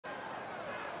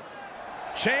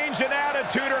Change in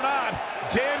attitude or not,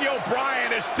 Daniel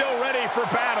Bryan is still ready for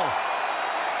battle.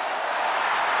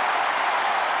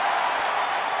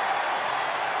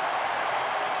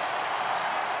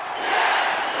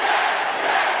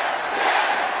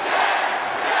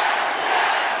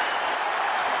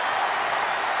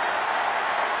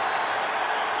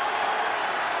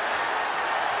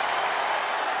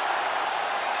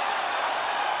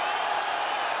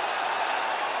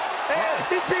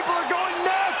 These people are going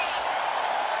nuts!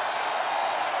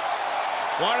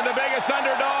 One of the biggest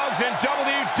underdogs in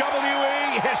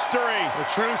WWE history. A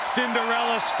true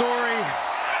Cinderella story.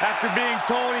 After being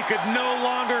told he could no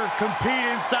longer compete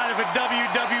inside of a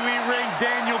WWE ring,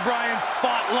 Daniel Bryan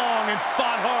fought long and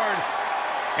fought hard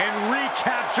and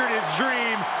recaptured his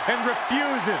dream and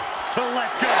refuses to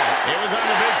let go. It was on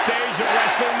the big stage of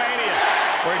WrestleMania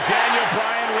where Daniel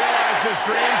Bryan realized his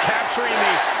dream, capturing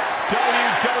the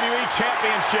WWE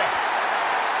Championship.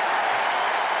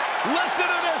 Listen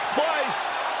to this place.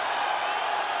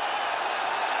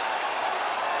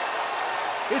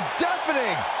 It's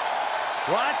deafening.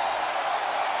 What?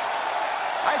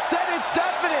 I said it's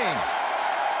deafening.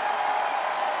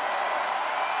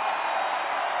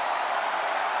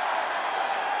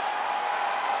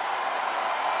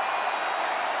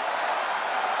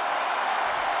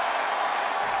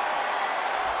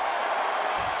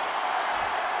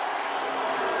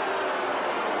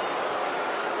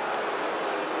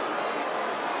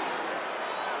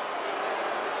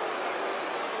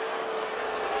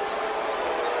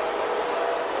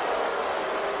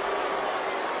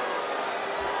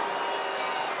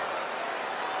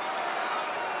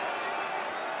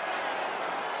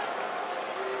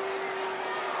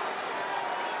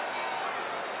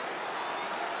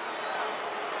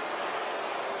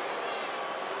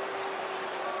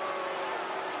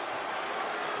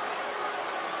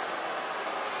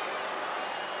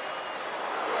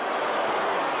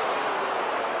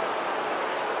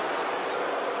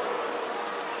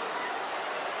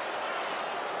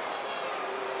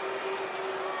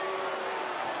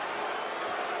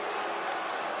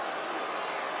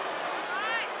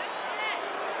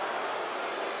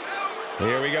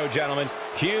 Here we go, gentlemen.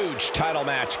 Huge title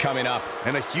match coming up.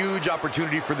 And a huge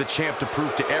opportunity for the champ to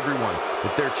prove to everyone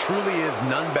that there truly is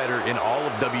none better in all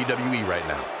of WWE right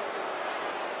now.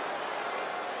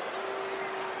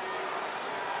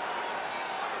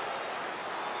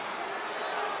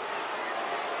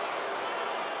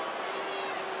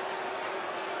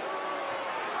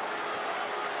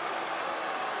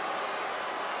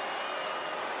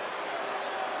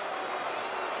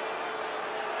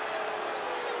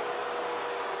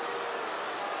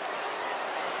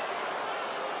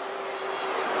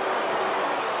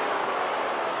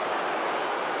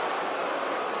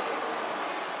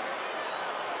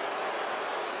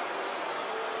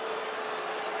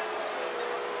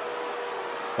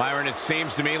 Byron, it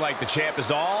seems to me like the champ is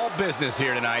all business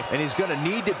here tonight. And he's going to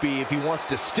need to be if he wants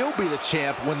to still be the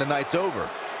champ when the night's over.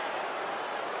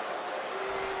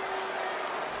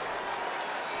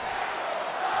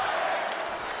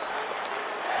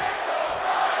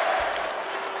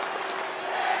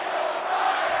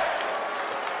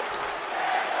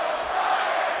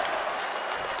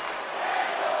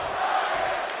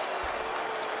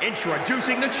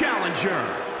 Introducing the challenger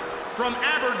from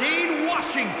Aberdeen,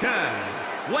 Washington,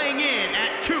 weighing in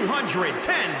at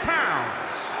 210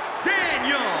 pounds,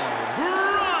 Daniel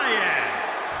Bryan.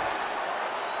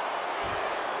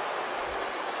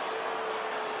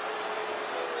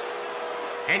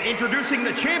 And introducing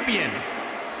the champion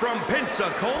from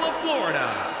Pensacola,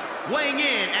 Florida, weighing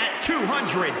in at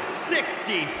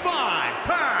 265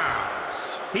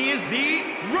 pounds, he is the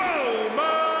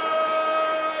Roman.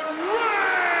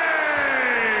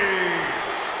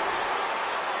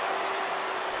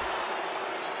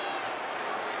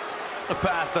 The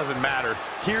past doesn't matter.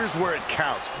 Here's where it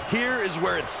counts. Here is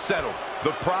where it's settled.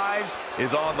 The prize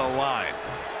is on the line.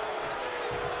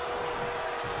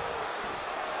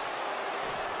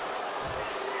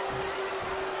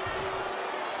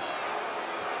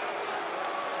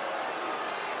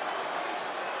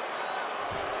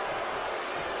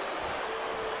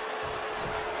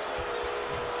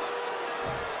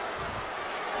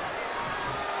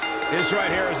 This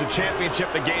right here is a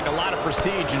championship that gained a lot of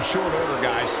prestige in short order,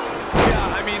 guys.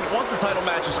 Yeah, I mean, once a title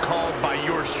match is called by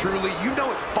yours truly, you know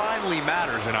it finally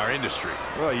matters in our industry.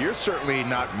 Well, you're certainly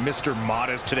not Mr.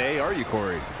 Modest today, are you,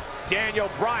 Corey? Daniel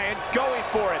Bryan going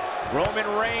for it. Roman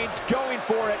Reigns going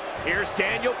for it. Here's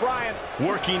Daniel Bryan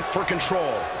working for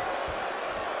control.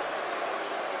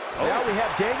 Now we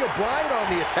have Daniel Bryan on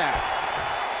the attack.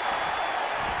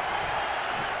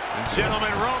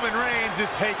 Gentlemen, Roman Reigns is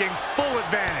taking full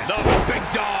advantage. The big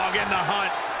dog in the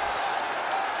hunt.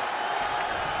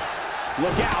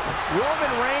 Look out.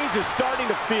 Roman Reigns is starting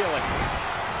to feel it.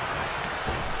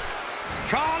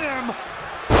 Caught him.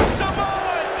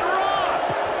 Samoa drop.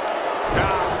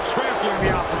 Now trampling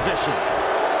the opposition.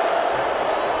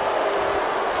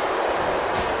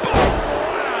 Boom,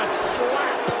 what a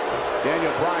slap.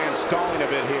 Daniel Bryan stalling a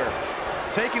bit here.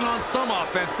 Taking on some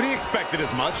offense, but he expected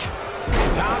as much.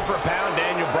 Pound for pound,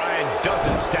 Daniel Bryan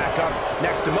doesn't stack up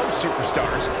next to most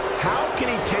superstars. How can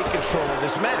he take control of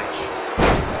this match?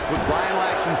 What Bryan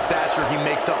lacks in stature, he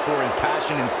makes up for in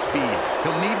passion and speed.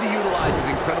 He'll need to utilize his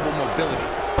incredible mobility.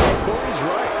 Corey's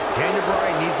right. Daniel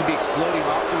Bryan needs to be exploding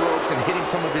off the ropes and hitting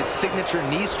some of his signature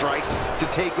knee strikes to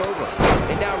take over.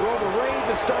 And now Roman Reigns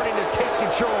is starting to take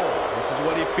control. This is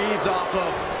what he feeds off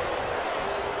of.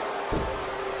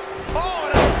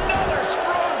 Oh, and another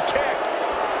strong kick.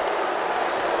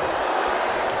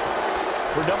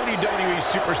 For WWE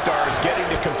superstars, getting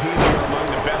to compete here among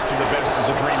the best of the best is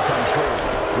a dream come true.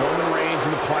 Roman Reigns,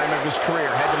 in the prime of his career,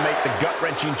 had to make the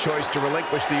gut-wrenching choice to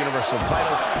relinquish the Universal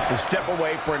title and step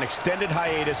away for an extended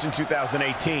hiatus in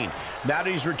 2018. Now that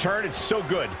he's returned, it's so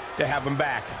good to have him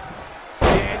back.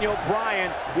 Daniel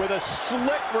Bryan with a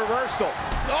slick reversal.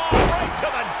 Oh, right to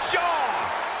the jaw!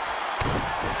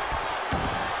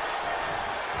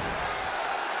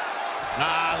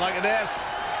 Ah, look at this.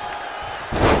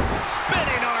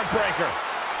 Spinning arm breaker.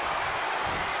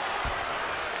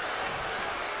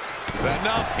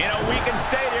 Enough. You know, we can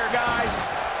stay here, guys.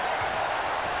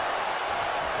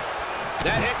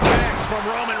 That hit connects from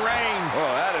Roman Reigns.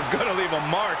 Oh, that is going to leave a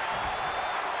mark.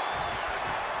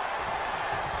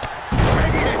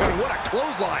 What a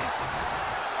clothesline.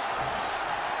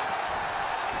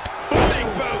 Big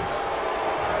boot.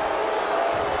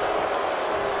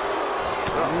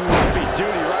 Heavy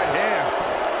duty right hand.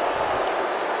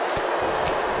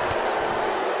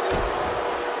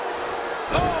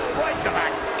 Oh, right to the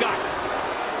gut.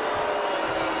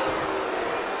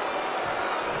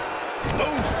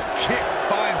 Kick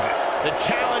finds it. The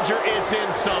challenger is in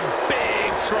some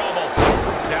big trouble.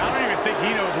 Now, I don't even think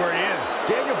he knows where he is.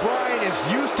 Daniel Bryan is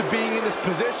used to being in this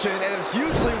position, and it's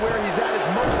usually where he's at his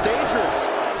most dangerous.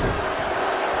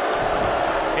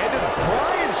 And it's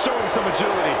Bryan showing some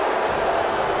agility.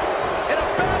 In a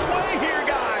bad way here,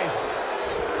 guys.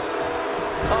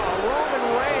 Roman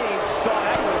Reigns saw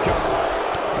that one coming.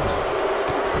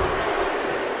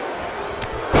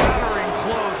 Battering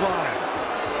clotheslines.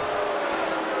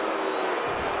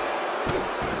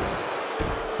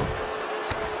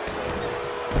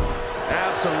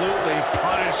 Absolutely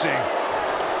punishing.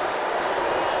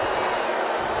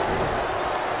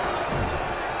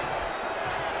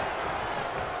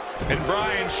 And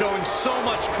Bryan showing so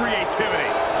much creativity.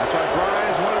 That's why Bryan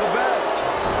is one of the best.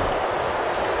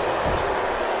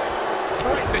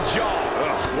 Right in the jaw.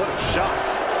 Ugh, what a shot.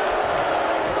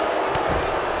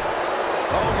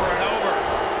 Over and over.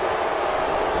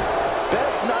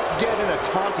 Best not to get in a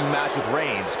taunting match with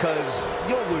Reigns, because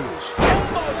you'll lose.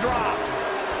 Elbow drop.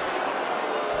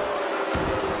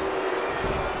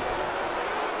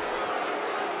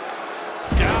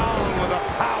 Down with a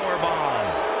power bomb.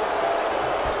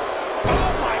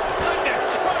 Oh, my goodness,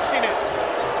 crushing it.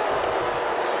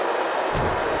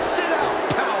 Sit out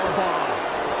power bomb.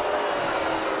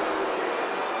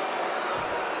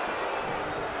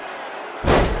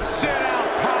 Sit out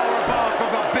power bomb from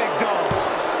the big dog.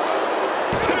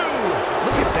 2.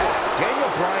 Look at that.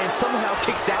 Daniel Bryan somehow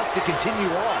kicks out to continue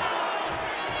on.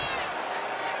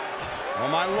 Oh,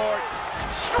 my Lord.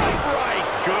 Strike right.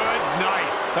 Good night.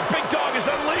 The big dog is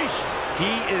unleashed.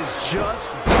 He is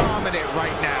just dominant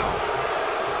right now.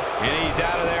 And he's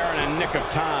out of there in a nick of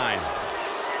time.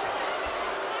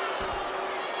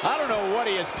 I don't know what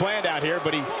he has planned out here,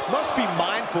 but he must be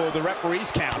mindful of the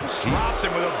referee's count. Dropped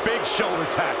him with a big shoulder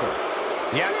tackle.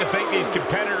 You have to think these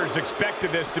competitors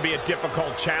expected this to be a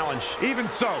difficult challenge. Even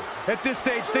so, at this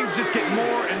stage, things just get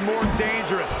more and more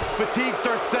dangerous. Fatigue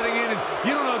starts setting in, and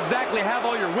you don't know exactly have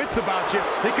all your wits about you.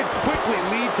 It could quickly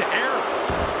lead to error.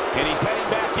 And he's heading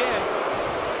back in.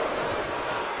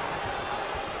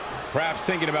 Perhaps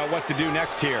thinking about what to do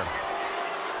next here.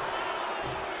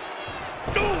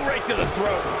 Ooh, right to the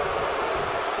throat.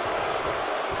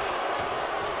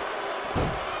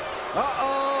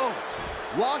 Uh-oh.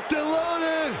 Locked and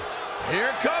loaded.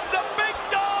 Here comes the big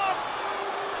dog.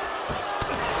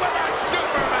 With a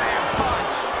Superman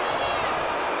punch.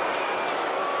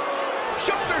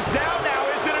 Shoulders down now.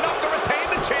 Is it enough to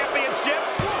retain the championship?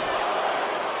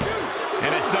 1, 2,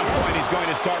 and at some point, he's going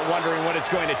to start wondering what it's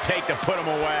going to take to put him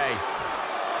away.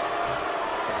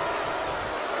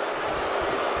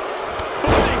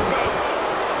 Big boot.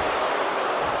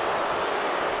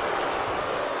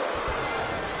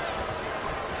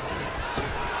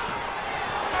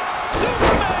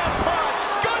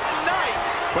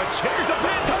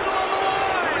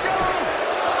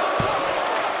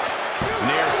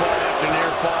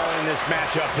 this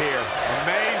matchup here.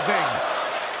 Amazing.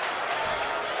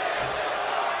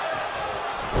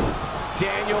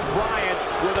 Daniel Bryan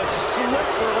with a slick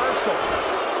reversal.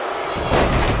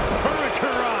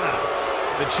 Hurricanrana.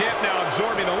 The champ now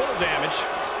absorbing a little damage.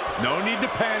 No need to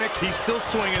panic. He's still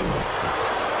swinging.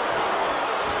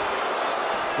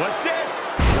 What's this?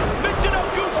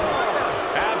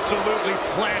 Absolutely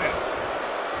planted.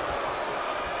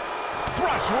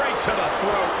 Thrust right to the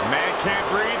throat. The man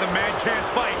can't breathe. The man can't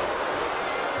fight.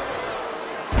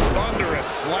 Thunderous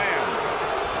slam.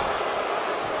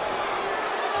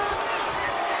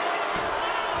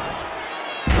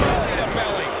 Belly to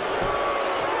belly.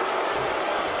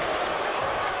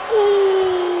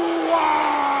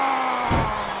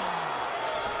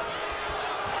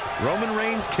 Roman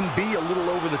Reigns can be a little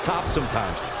over the top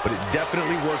sometimes, but it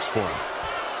definitely works for him.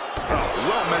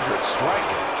 Well-measured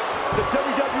strike. The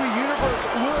WWE Universe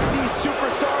luring these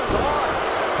superstars on.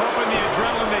 Pumping the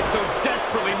adrenaline they so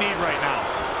desperately need right now.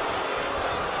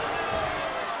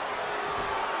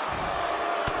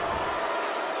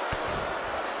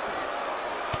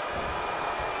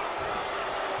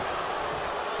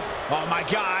 Oh, my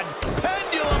God.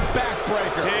 Pendulum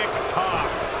backbreaker. Tick-tock.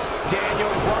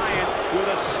 Daniel Bryan with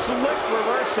a slick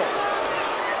reversal.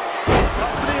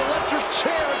 Up for the electric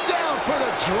chair. Down for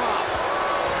the drop.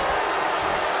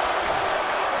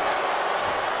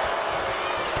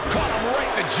 Caught him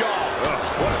right in the jaw.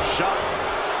 What a shot.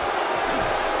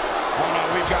 Oh, no,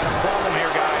 we've got a problem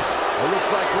here, guys. It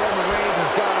looks like Roman Reigns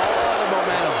has got all the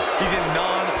momentum. He's in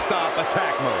non-stop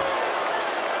attack mode.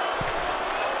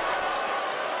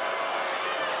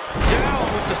 Down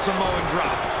with the Samoan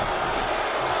drop.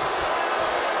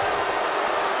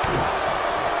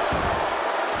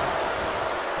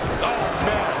 Oh,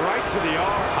 man, right to the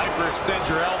arm. Hyperextend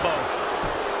your elbow.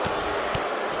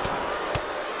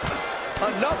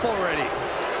 Enough already.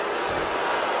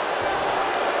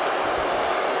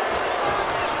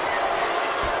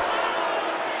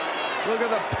 Look at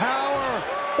the power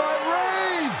by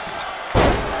Reigns.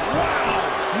 Wow!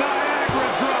 Niagara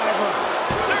driver.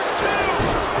 There's two.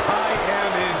 I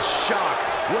am in shock.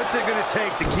 What's it going to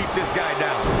take to keep this guy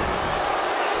down?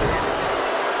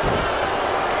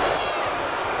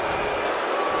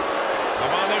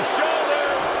 Up on their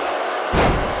shoulders.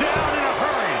 Down in a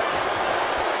hurry.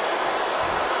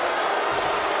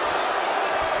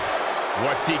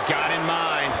 What's he got in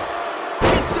mind?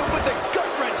 Hits him with a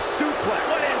gut-wrench suplex.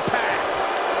 What impact!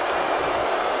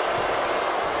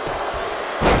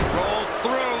 Rolls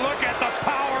through. Look at the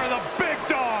power of the big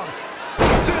dog.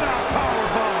 Sit-out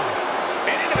powerbomb.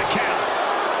 And into the count.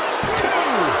 Two.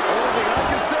 Only thing I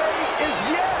can say is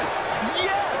yes.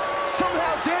 Yes.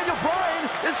 Somehow Daniel Bryan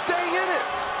is staying in it.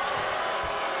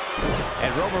 And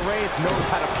Roman Reigns knows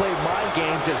how to play mind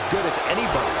games as good as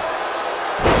anybody.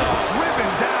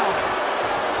 Driven down.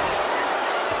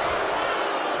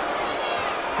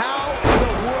 How in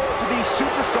the world do these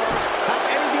superstars have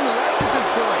anything left at this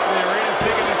point? The arena's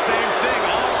thinking the same thing.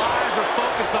 All eyes are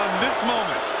focused on this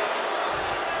moment.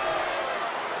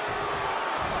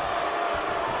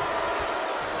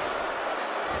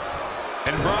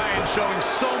 And Bryan showing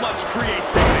so much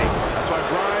creativity. That's why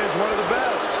Bryan's one of the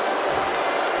best.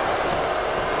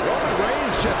 Roman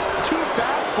Reigns just too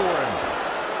fast for him.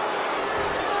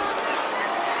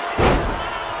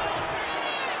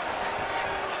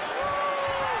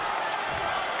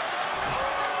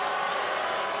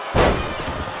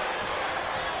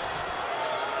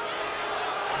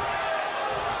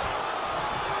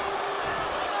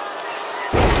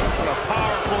 What a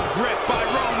powerful grip by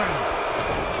Roman.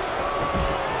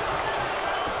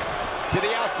 To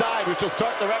the outside, which will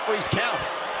start the referee's count.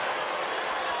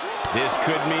 This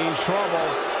could mean trouble.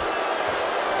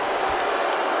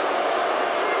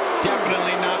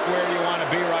 Definitely not where you want to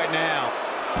be right now.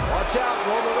 Watch out,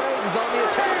 Roman Reigns is on the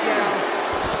attack now.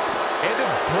 And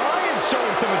it's Bryan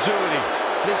showing some agility.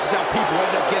 This is how people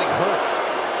end up getting hurt.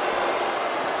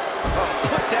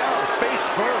 Put down face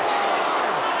first.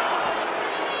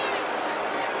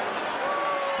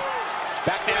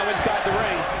 Back now inside the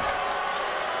ring.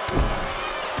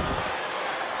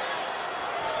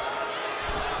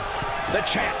 The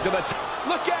champ to the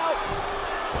Look out!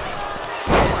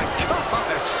 Oh my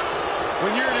gosh!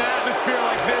 When you're in an atmosphere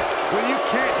like this, when you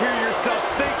can't hear yourself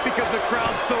think because the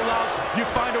crowd's so loud, you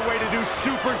find a way to do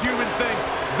superhuman things.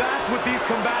 That's what these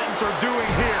combatants are doing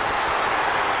here.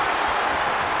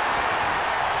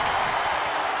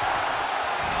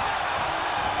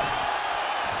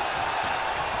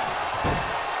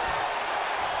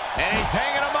 And he's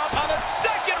hanging him up on the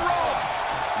second rope.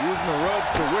 Using the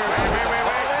ropes to wear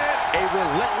Wait. A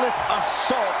relentless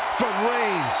assault from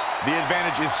Reigns. The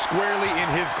advantage is squarely in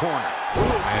his corner.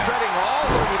 Treading all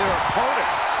over their opponent.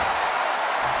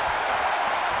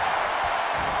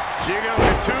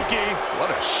 Guillotine.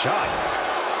 What a shot.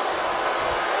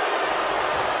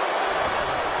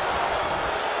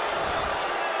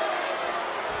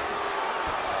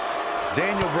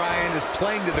 Daniel Bryan is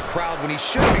playing to the crowd when he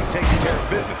should be taking care of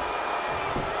business.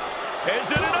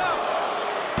 Is it enough?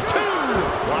 2!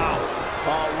 Wow.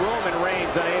 Roman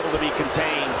Reigns unable to be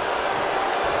contained.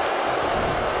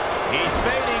 He's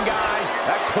fading, guys.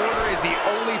 That corner is the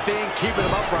only thing keeping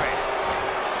him upright.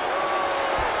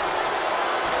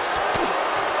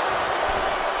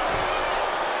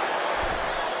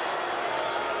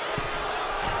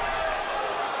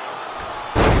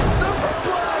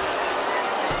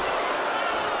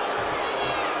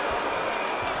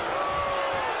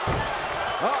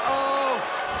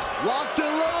 Locked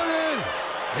and loaded.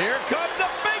 Here comes the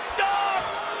big dog.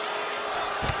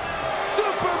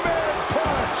 Superman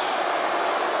punch.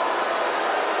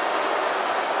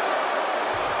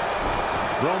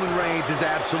 Roman Reigns is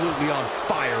absolutely on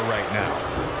fire right now.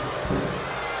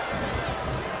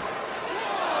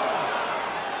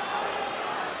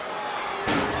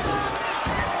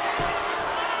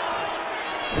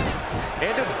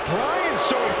 And it's Bryan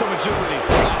showing some agility.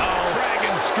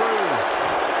 Dragon screw.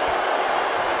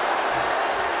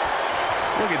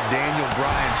 Look at Daniel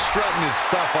Bryan strutting his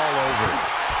stuff all over.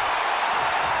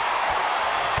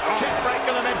 Kick right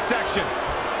to the midsection.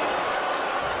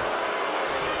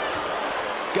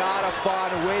 Gotta find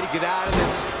a way to get out of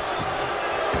this.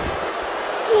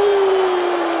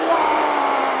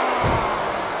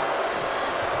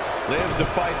 Lives to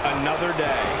fight another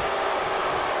day.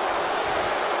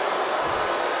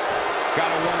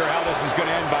 Gotta wonder how this is going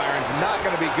to end, Byron. It's not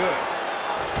going to be good.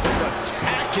 He's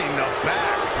attacking the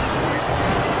back.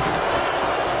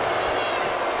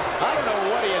 I don't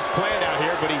know what he has planned out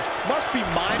here, but he must be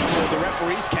mindful of the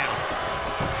referee's count.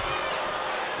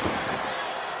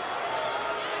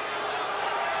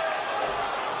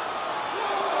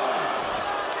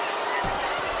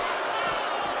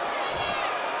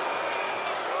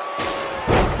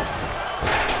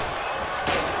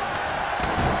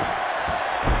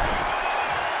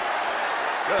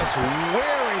 Just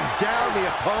wearing down the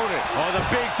opponent. Oh, the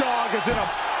big dog is in a...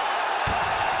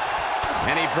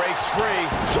 And he breaks free.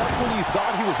 Just when you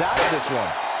thought he was out of this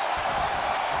one.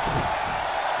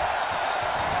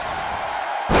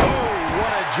 Oh,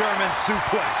 what a German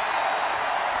suplex.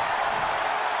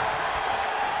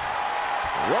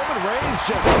 Roman Reigns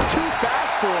just too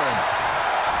fast for him.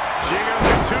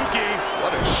 Guillotine.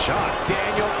 What a shot.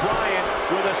 Daniel Bryan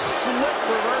with a slip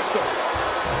reversal.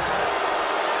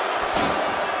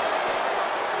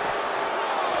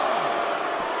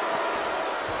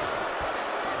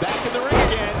 Back in the ring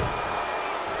again.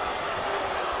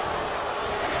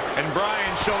 And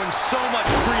Bryan showing so much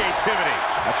creativity.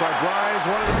 That's why Bryan's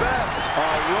one of the best.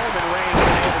 Roman Reigns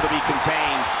unable to be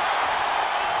contained.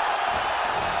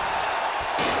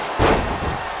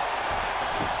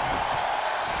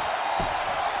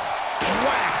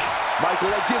 Whack! Michael,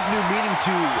 that gives new meaning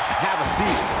to have a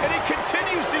seat. And he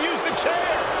continues to use the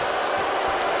chair.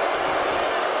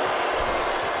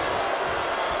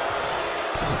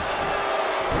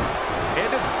 And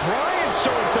it's Bryan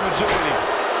showing some agility.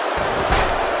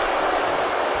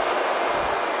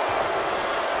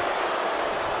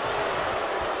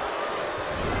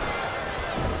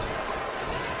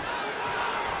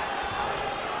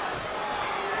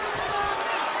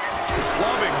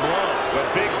 Clubbing blow. The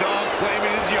big dog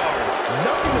claiming his yard.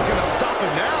 Nothing is going to stop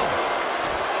him now.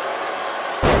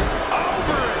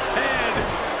 Overhead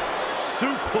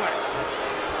suplex.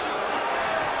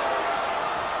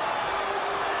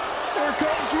 Here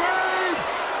comes Reigns.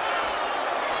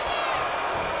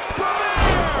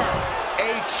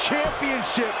 A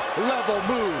championship level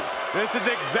move. This is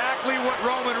exactly what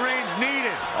Roman Reigns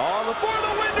needed. For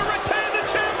the win to retain the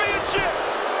championship.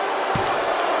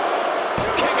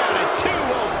 King out at 2.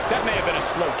 Oh, that may have been a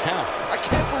slow count. I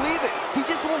can't believe it. He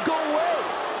just won't go away.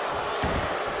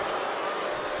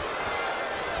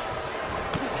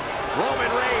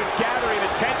 Roman Reigns gathering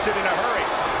attention in a hurry.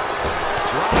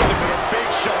 Dropped him with a big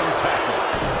shoulder tackle.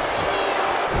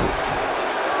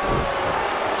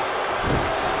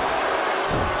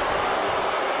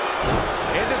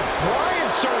 And it's Bryan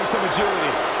showing some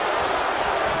agility.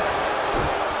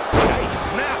 Nice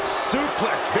snap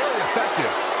suplex. Very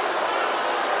effective.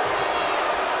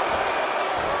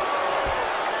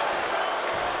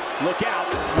 Look out.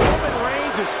 Roman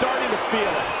Reigns is starting to feel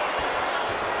it.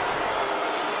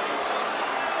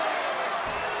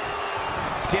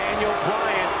 Daniel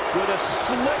Bryan with a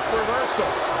slick reversal.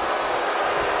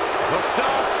 Hooked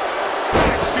up.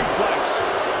 Back suplex.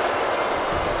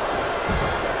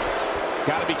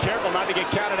 Got to be careful not to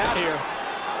get counted out here.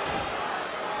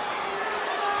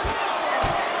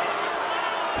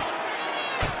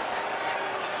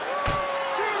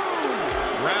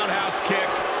 Roundhouse kick.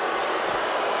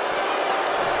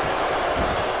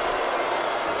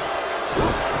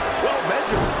 Well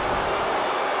measured.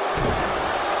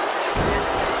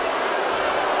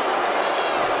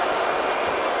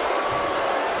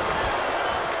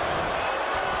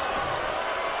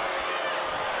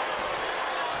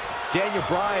 Daniel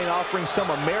Bryan offering some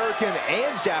American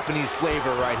and Japanese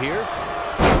flavor right here.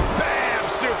 Bam!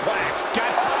 Suplex.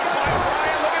 Got caught by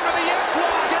Bryan, looking for the yes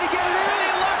lock. Did he get it in? Did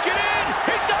he lock it in?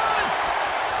 He does!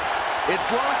 It's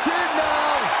locked in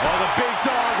now. Oh, the big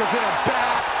dog is in a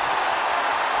bat.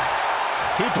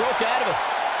 He broke out of it.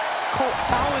 Cole,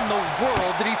 how in the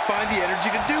world did he find the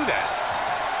energy to do that?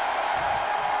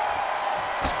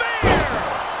 Spear!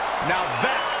 Now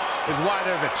that is why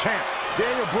they're the champ.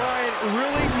 Daniel Bryan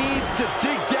really needs to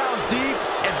dig down deep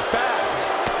and fast.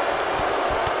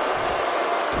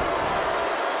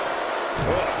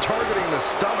 Oh, targeting the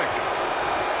stomach.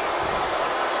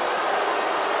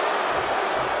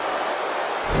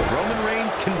 Roman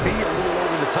Reigns can be a little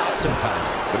over the top sometimes,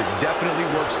 but it definitely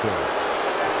works for him.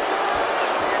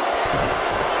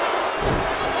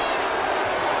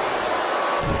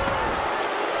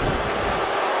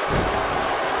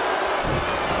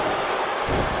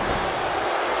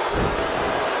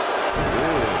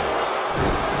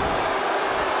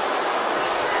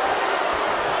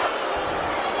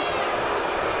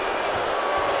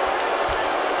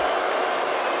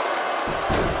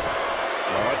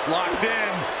 Locked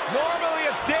in. Normally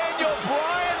it's Daniel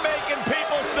Bryan making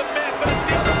people submit, but it's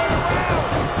the other way around.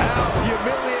 How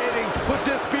humiliating would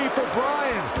this be for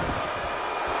Bryan?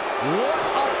 What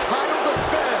a title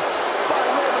defense by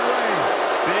Roman Reigns.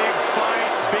 Big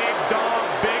fight, big dog,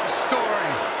 big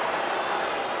story.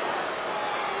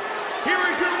 Here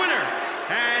is your winner,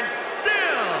 and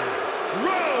still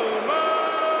Roman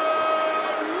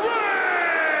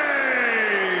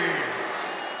Reigns.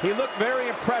 He looked very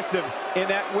impressive in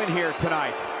that win here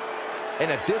tonight. And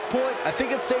at this point, I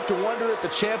think it's safe to wonder if the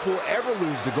champ will ever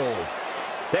lose the gold.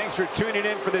 Thanks for tuning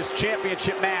in for this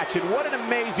championship match, and what an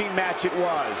amazing match it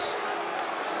was.